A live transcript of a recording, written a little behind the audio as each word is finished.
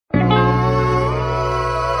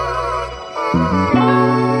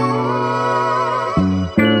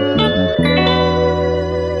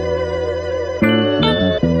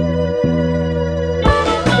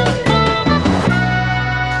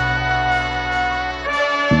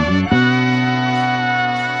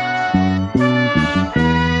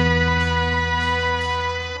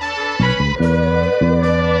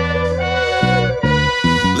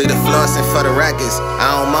for the records.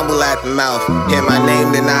 I don't mumble at the mouth. Hear my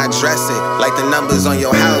name, then I address it. Like the numbers on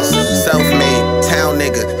your house. Self-made, town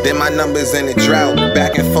nigga. Then my numbers in the drought.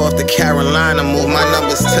 Back and forth to Carolina, move my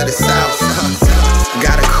numbers to the south.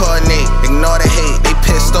 Gotta coordinate, ignore the hate. They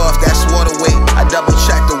pissed off, that's water weight. I double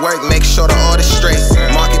check the work, make sure the order's straight.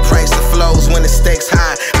 Market price the flows when the stakes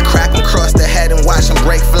high. I crack them across the head and watch them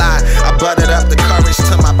break fly. I buttered up the courage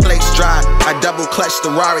till my plate's dry. I double clutch the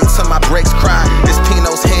Rari till my brakes cry. This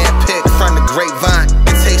Pinot's hand-picked from the grapevine.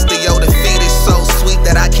 The taste of your defeat is so sweet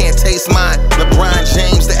that I can't taste mine. LeBron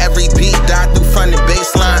James to every beat, die through from the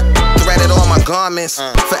baseline. Threaded all my garments,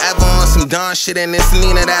 forever on some Don shit. And it's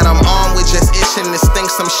Nina that I'm on with, just itching to stink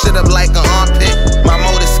some shit up like an armpit. My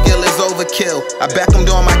motor skill is overkill. I back them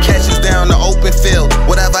doing my catches down the open field.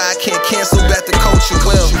 Whatever I can't cancel, bet the coach you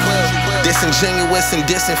will. Disingenuous and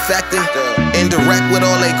disinfected, indirect with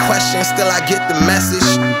all they questions, still I get the message.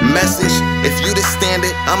 If you the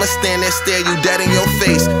standard, I'ma stand there, stare you dead in your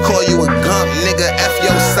face. Call you a gump, nigga, F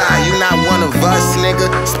your side. You not one of us, nigga.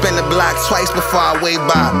 Spin the block twice before I wave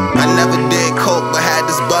by. I never did coke, but had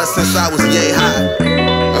this buzz since I was yay high.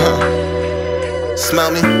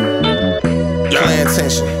 Smell me? Pay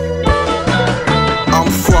attention. I'm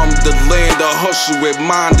from the land of hustle, where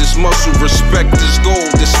mind is muscle, respect is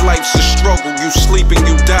gold. This life's a struggle, you sleep and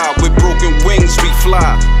you die. With broken wings we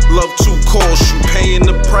fly. Love to cost you, paying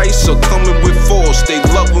the price or coming with force. They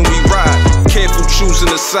love when we ride, careful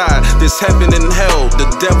choosing a side. There's heaven and hell, the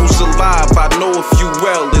devil's alive. I know if you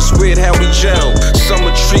well, it's weird how we gel.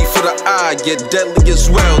 Summer treat for the eye, yet deadly as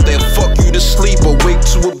well. They'll fuck you to sleep or wake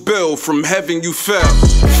to a bill. From heaven you fell.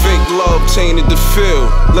 Fake love tainted the feel,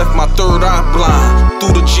 left my third eye blind.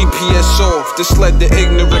 Threw the GPS off, this led to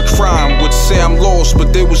ignorant crime. Would say I'm lost,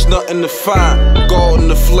 but there was nothing to find. God in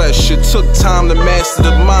the flesh, it took time to master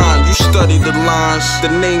the mind. You study the lines, the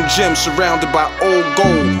name Jim surrounded by old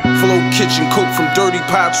gold. Flow kitchen cooked from dirty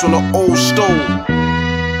pots on an old stove.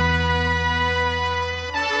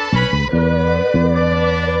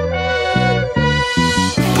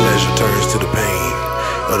 Pleasure turns to the pain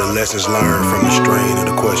of the lessons learned from the strain of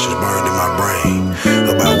the questions burned in my brain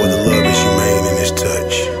about whether love is humane in its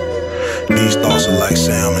touch. These thoughts are like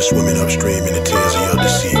salmon swimming upstream in the tears of your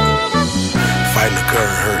deceit, fighting the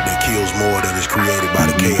current hurt that kills more than is created by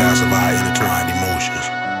the chaos of our intertwined emotions.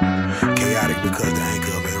 Chaotic because the